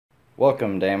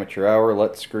Welcome to Amateur Hour.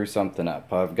 Let's screw something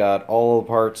up. I've got all the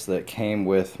parts that came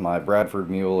with my Bradford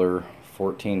Mueller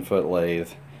 14-foot lathe,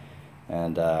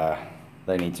 and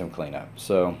they need some cleanup.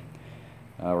 So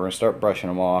we're going to start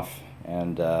brushing them off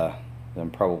and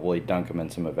then probably dunk them in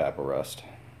some Evaporust.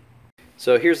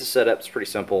 So here's the setup. It's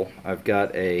pretty simple. I've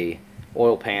got a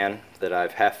oil pan that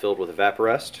I've half filled with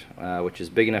Evaporust, which is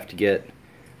big enough to get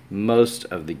most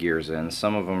of the gears in.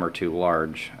 Some of them are too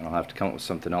large, and I'll have to come up with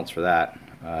something else for that.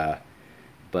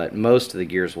 But most of the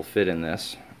gears will fit in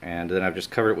this, and then I've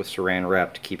just covered it with saran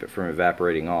wrap to keep it from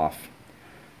evaporating off.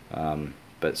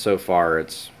 But so far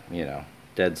it's,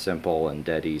 dead simple and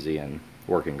dead easy and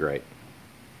working great.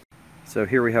 So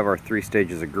here we have our 3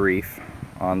 stages of grief.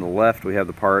 On the left we have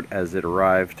the part as it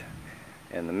arrived.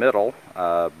 In the middle,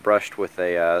 brushed with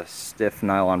a stiff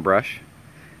nylon brush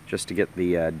just to get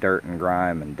the dirt and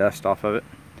grime and dust off of it.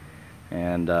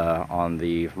 And on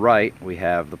the right we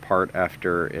have the part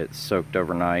after it's soaked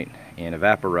overnight in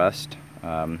Evaporust.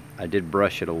 I did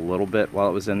brush it a little bit while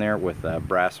it was in there with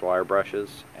brass wire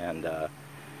brushes, and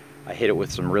I hit it with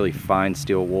some really fine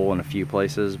steel wool in a few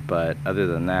places, but other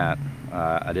than that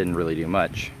I didn't really do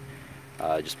much.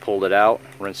 I just pulled it out,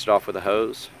 rinsed it off with a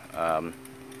hose,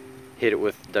 hit it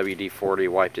with WD-40,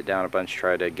 wiped it down a bunch,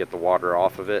 tried to get the water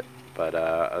off of it. But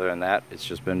other than that, it's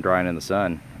just been drying in the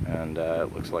sun, and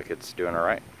it looks like it's doing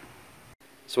alright.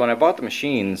 So when I bought the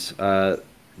machines, the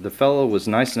fellow was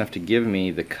nice enough to give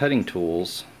me the cutting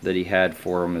tools that he had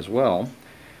for them as well,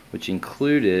 which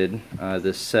included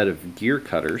this set of gear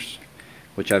cutters,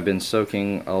 which I've been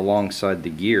soaking alongside the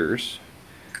gears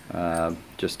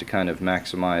just to kind of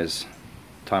maximize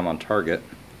time on target.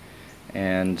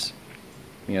 And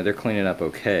they're cleaning up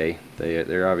okay.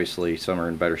 They're obviously, some are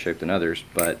in better shape than others,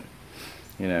 but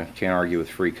can't argue with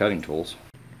free cutting tools.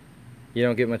 You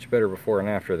don't get much better before and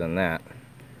after than that.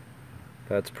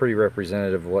 That's pretty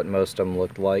representative of what most of them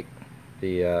looked like.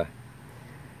 The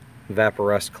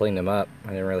Evaporust cleaned them up. I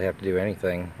didn't really have to do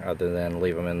anything other than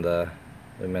leave them in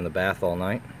the bath all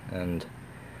night and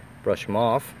brush them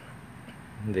off.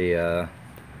 The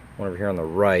one over here on the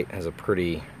right has a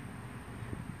pretty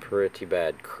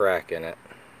bad crack in it.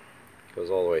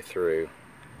 Goes all the way through.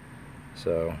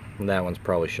 So that one's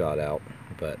probably shot out,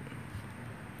 but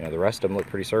the rest of them look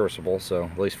pretty serviceable, so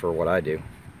at least for what I do.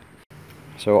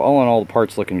 So all in all, the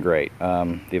part's looking great.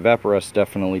 The Evaporust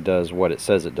definitely does what it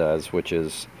says it does, which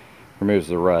is removes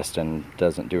the rust and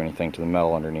doesn't do anything to the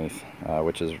metal underneath,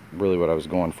 which is really what I was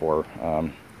going for.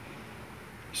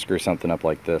 Screw something up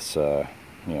like this, you're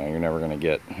never going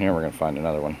to find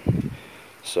another one.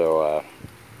 So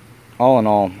all in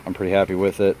all, I'm pretty happy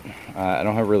with it. I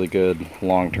don't have a really good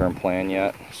long-term plan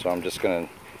yet, so I'm just going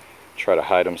to try to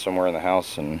hide them somewhere in the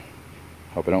house and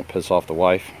hope I don't piss off the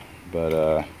wife,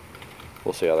 but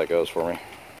we'll see how that goes for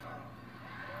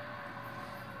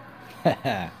me.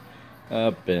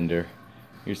 Bender,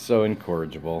 you're so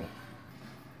incorrigible.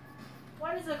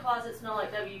 Why does the closet smell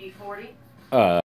like WD-40?